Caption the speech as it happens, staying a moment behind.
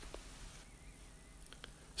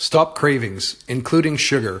Stop cravings, including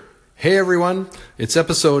sugar. Hey everyone, it's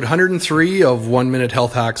episode 103 of 1 Minute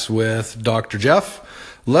Health Hacks with Dr. Jeff.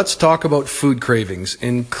 Let's talk about food cravings,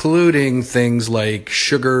 including things like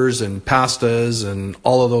sugars and pastas and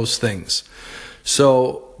all of those things.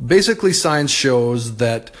 So basically science shows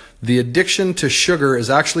that the addiction to sugar is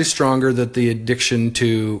actually stronger than the addiction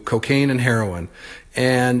to cocaine and heroin.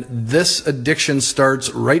 And this addiction starts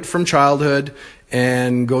right from childhood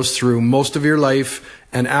and goes through most of your life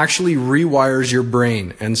and actually rewires your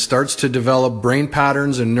brain and starts to develop brain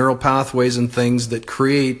patterns and neural pathways and things that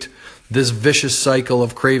create this vicious cycle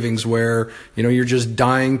of cravings where, you're just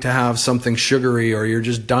dying to have something sugary or you're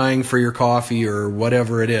just dying for your coffee or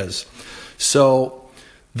whatever it is. So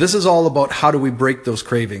this is all about how do we break those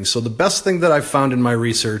cravings. So the best thing that I've found in my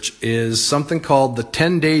research is something called the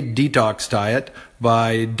 10-Day Detox Diet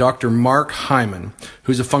by Dr. Mark Hyman,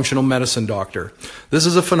 who's a functional medicine doctor. This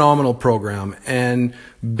is a phenomenal program, and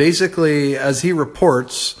basically, as he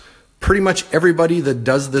reports, pretty much everybody that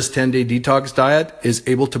does this 10-day detox diet is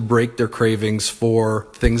able to break their cravings for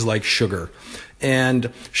things like sugar.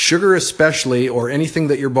 And sugar especially, or anything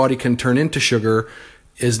that your body can turn into sugar,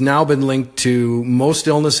 has now been linked to most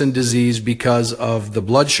illness and disease because of the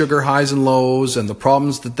blood sugar highs and lows and the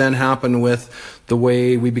problems that then happen with the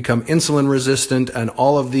way we become insulin resistant, and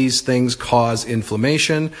all of these things cause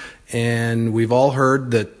inflammation. And we've all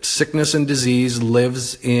heard that sickness and disease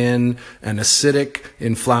lives in an acidic,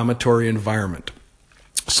 inflammatory environment.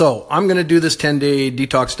 So I'm going to do this 10-day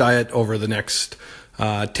detox diet over the next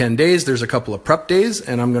 10 days. There's a couple of prep days,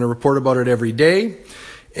 and I'm going to report about it every day.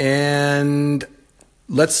 And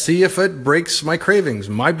let's see if it breaks my cravings.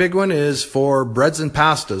 My big one is for breads and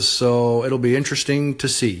pastas, so it'll be interesting to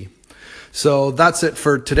see. So that's it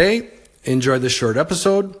for today. Enjoy this short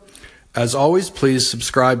episode. As always, please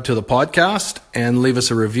subscribe to the podcast and leave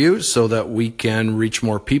us a review so that we can reach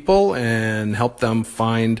more people and help them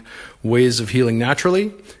find ways of healing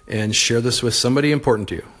naturally, and share this with somebody important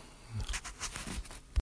to you.